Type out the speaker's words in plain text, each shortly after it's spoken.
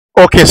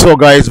Okay, so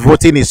guys,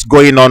 voting is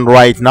going on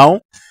right now.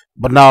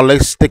 But now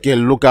let's take a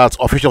look at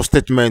official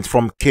statement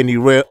from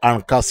Kellyrea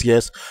and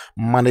Kassia's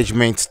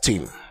management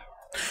team.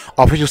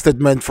 Official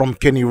statement from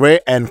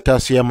Kellyrea and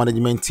Kassia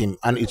management team,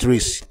 and it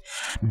reads: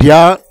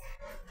 Dear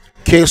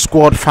K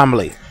Squad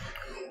family,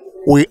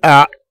 we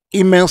are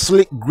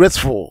immensely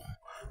grateful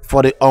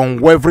for the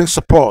unwavering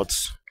support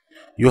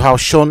you have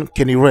shown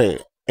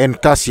Kellyrea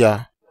and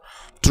Kassia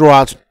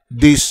throughout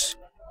this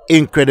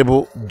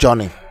incredible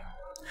journey.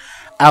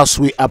 As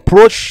we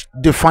approach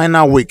the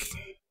final week,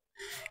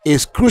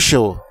 it's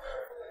crucial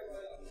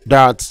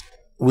that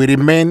we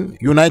remain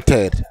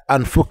united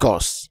and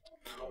focused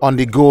on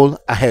the goal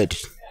ahead.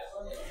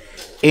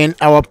 In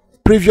our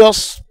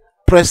previous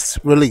press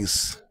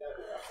release,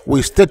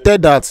 we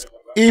stated that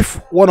if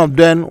one of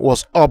them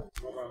was up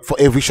for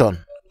eviction,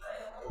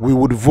 we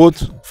would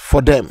vote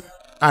for them,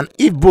 and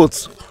if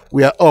both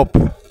were up,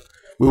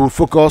 we would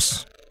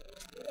focus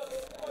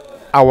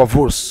our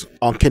votes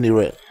on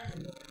Kellyrea.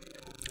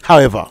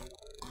 However,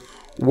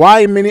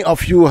 while many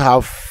of you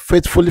have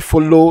faithfully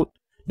followed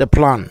the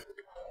plan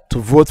to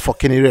vote for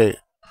Kellyrea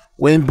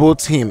when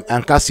both him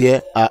and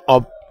Kassia are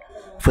up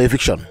for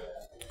eviction,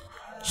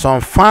 some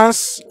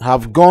fans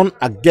have gone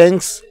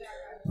against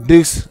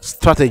this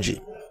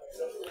strategy.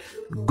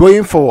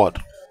 Going forward,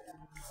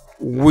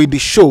 with the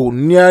show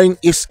nearing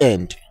its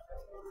end,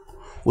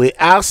 we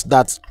ask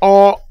that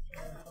all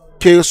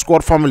K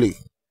Squad family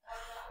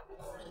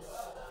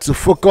to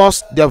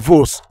focus their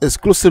votes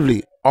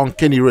exclusively on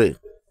Kellyrea,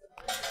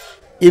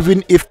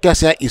 even if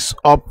Kassia is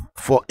up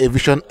for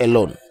eviction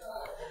alone.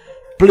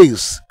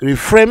 Please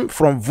refrain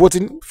from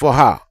voting for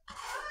her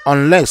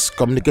unless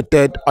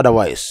communicated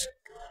otherwise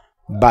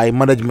by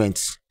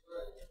management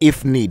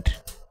if need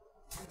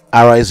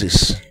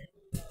arises.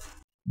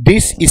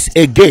 This is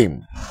a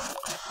game,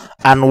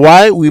 and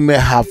while we may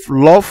have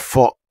love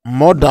for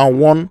more than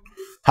one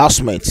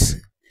housemate,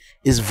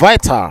 it's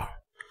vital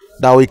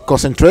that we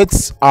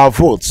concentrate our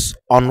votes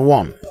on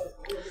one.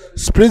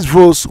 Split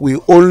votes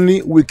will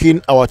only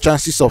weaken our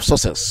chances of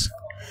success.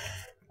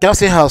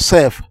 Kassia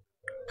herself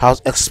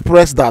has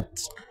expressed that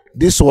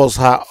this was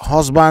her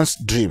husband's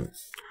dream,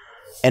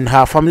 and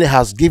her family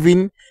has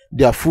given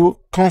their full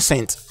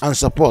consent and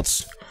support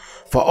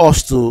for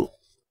us to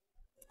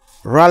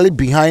rally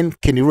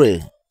behind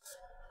Kellyrea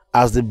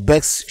as the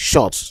best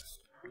shot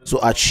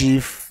to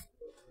achieve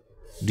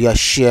their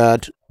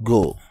shared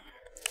goal.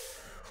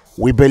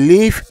 We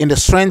believe in the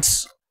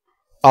strength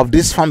of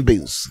this fan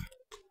base,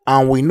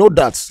 and we know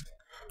that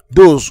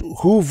those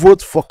who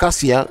vote for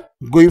Kassia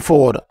going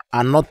forward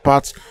are not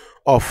part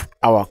of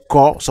our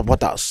core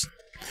supporters,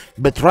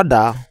 but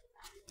rather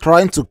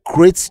trying to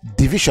create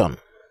division.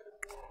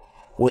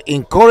 We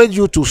encourage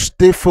you to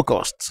stay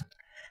focused,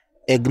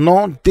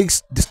 ignore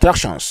these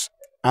distractions,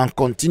 and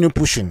continue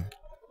pushing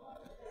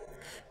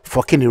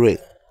for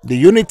Kellyrea. The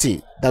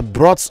unity that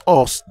brought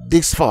us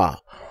this far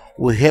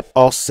will help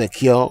us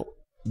secure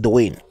the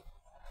win.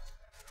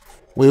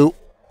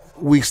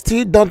 We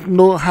still don't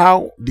know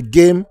how the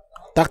game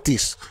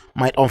tactics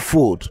might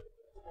unfold.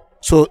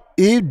 So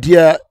if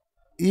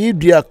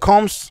there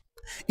comes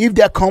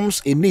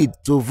a need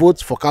to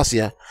vote for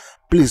Kassia,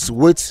 please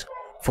wait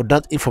for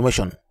that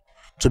information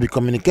to be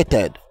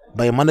communicated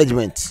by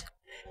management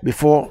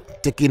before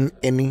taking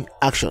any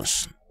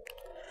actions.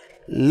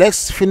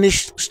 Let's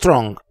finish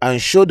strong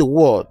and show the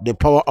world the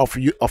power of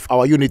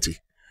our unity.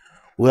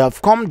 We have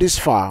come this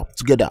far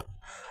together,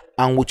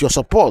 and with your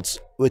support,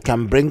 we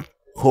can bring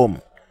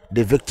home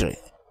the victory.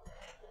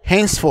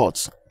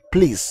 Henceforth,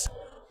 please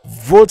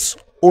vote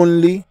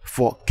only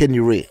for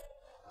Kellyrea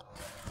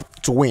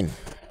to win.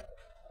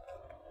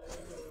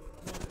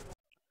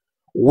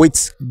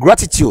 With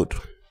gratitude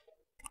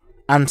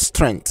and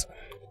strength,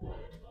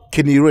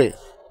 Kellyrea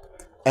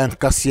and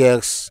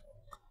Kassia's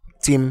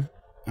team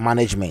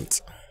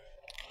management.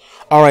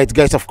 All right,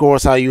 guys, of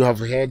course, you have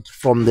heard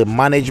from the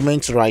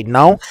management right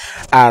now,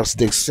 as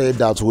they said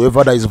that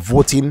whoever that is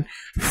voting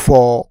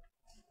for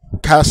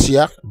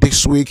Kassia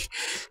this week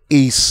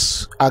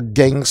is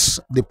against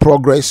the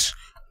progress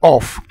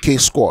of K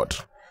Squad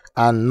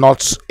and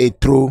not a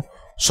true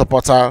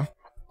supporter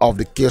of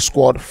the K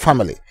Squad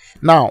family.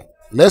 Now,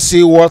 let's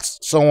see what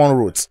someone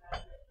wrote.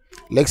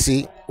 Let's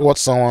see what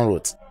someone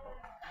wrote.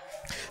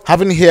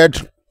 Having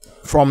heard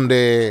from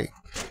the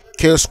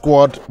K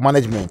Squad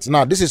management,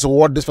 now this is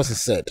what this person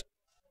said.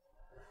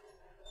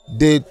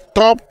 They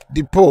top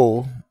the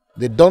poll.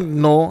 They don't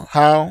know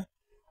how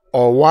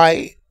or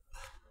why.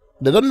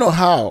 They don't know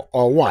how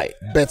or why,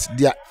 but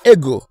their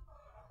ego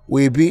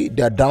will be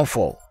their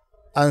downfall.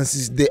 And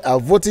since they are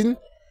voting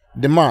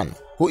the man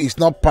who is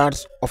not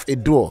part of a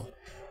duo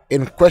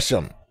in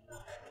question,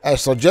 I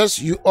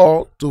suggest you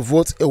all to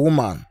vote a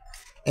woman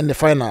in the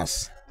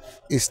finals.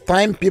 It's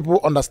time people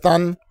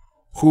understand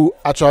who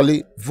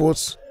actually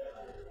votes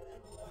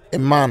a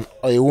man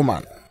or a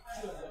woman.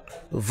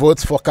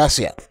 Vote for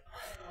Kassia.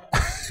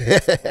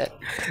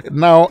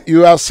 Now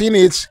you have seen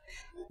it.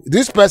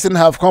 This person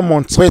have come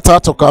on Twitter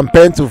to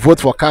campaign to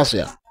vote for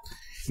Kassia.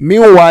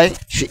 Meanwhile,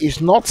 she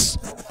is not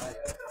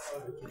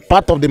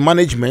part of the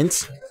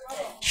management.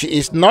 She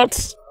is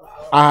not.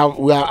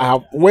 We are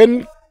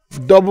when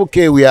double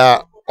K we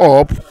are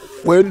up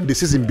when the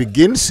season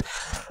begins.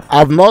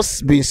 I've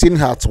not been seeing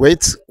her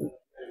tweet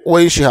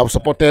when she have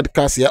supported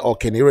Kassia or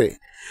Kellyrea.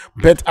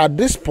 But at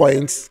this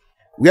point,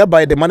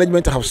 whereby the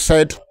management have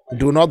said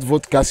do not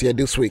vote Kassia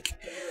this week,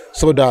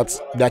 so that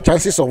their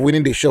chances of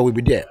winning the show will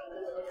be there.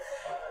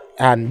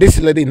 And this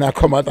lady now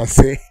come out and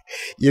say,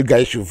 you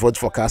guys should vote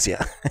for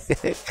Kassia.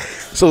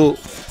 So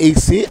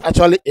is he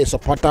actually a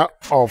supporter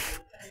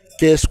of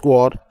K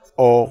Squad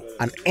or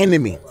an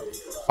enemy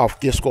of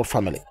K Squad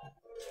family?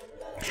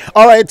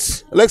 All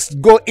right, let's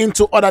go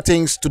into other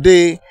things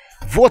today.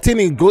 Voting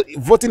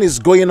is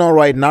going on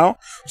right now.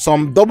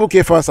 Some double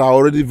K fans are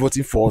already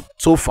voting for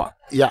Tofa.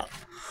 Yeah,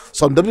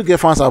 some double K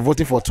fans are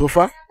voting for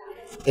Tofa,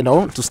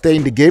 to stay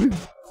in the game.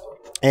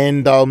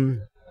 And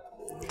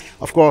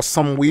of course,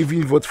 some will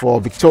even vote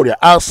for Victoria.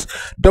 As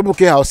Double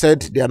K has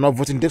said, they are not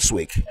voting this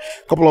week.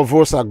 A couple of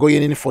votes are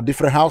going in for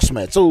different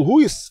housemates. So, who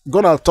is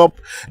gonna top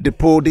the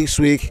poll this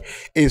week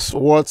is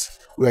what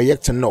we are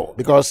yet to know.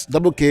 Because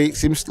Double K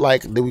seems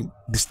like they will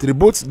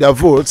distribute their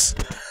votes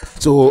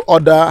to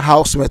other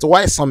housemates.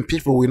 Why some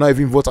people will not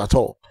even vote at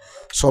all?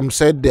 Some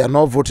said they are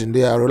not voting;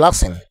 they are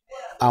relaxing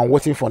and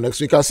waiting for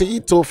next week. I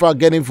see Tofa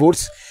getting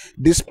votes.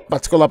 This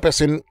particular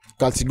person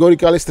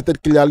categorically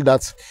stated clearly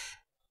that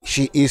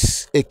she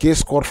is a K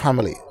Squad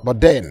family. But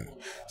then,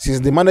 since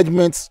the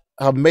management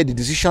have made the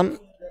decision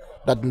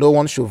that no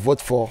one should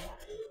vote for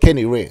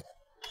Kellyrea,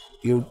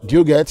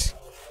 you get?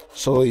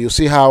 So you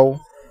see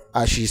how,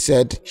 as she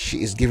said,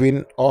 she is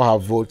giving all her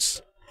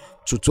votes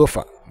to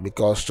Tofa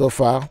because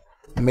Tofa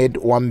made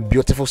one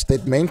beautiful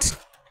statement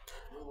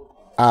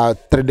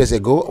 3 days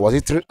ago. Was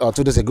it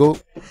 2 days ago?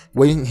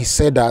 When he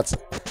said that,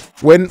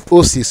 when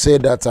OC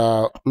said that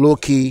low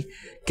key,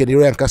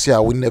 Kellyrea and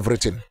Kassia win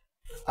everything.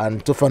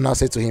 And Tofa now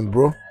said to him,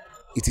 bro,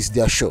 it is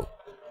their show.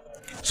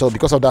 So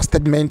because of that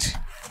statement,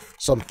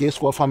 some K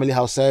Squad family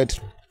have said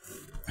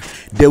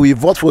they will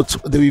vote for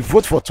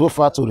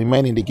Tofa to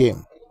remain in the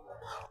game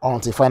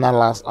until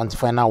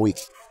final week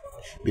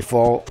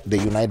before they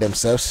unite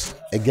themselves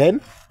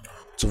again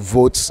to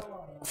vote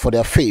for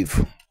their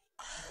fave.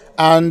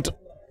 And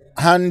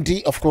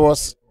Handy, of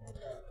course,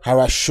 have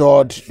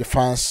assured the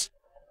fans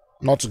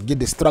not to get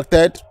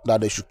distracted,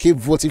 that they should keep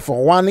voting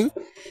for Wanmi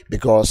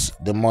because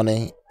the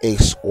money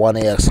is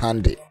Wanmi's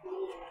Handy.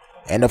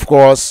 And of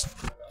course,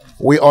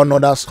 we all know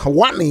that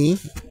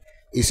Wanmi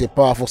is a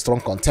powerful,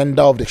 strong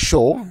contender of the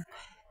show.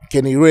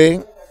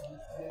 Kellyrea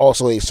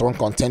also a strong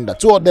contender.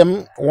 Two of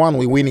them, one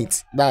will win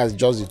it. That is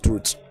just the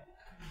truth.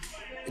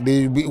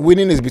 The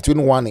winning is between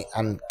Wanmi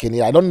and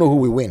Kellyrea. I don't know who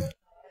will win.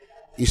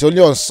 It's only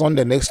on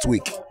Sunday next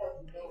week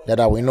that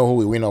I will know who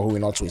will win or who will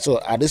not win.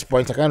 So at this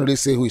point, I can't really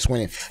say who is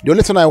winning. The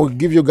only thing I will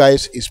give you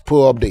guys is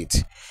poll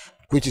update,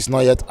 which is not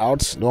yet out.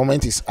 The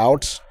moment it's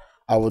out,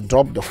 I will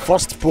drop the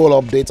first poll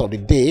update of the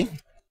day,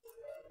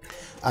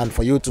 and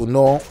for you to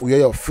know where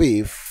your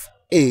fave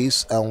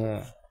is.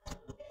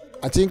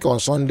 I think on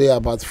Sunday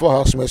about 4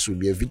 housemates will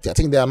be evicted. I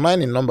think there are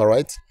 9 in number,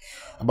 right?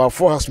 About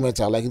 4 housemates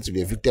are likely to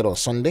be evicted on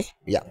Sunday.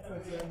 Yeah,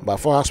 about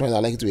 4 housemates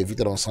are likely to be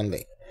evicted on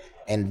Sunday,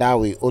 and that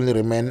will only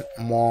remain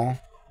more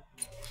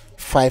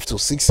 5 to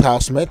 6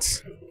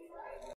 housemates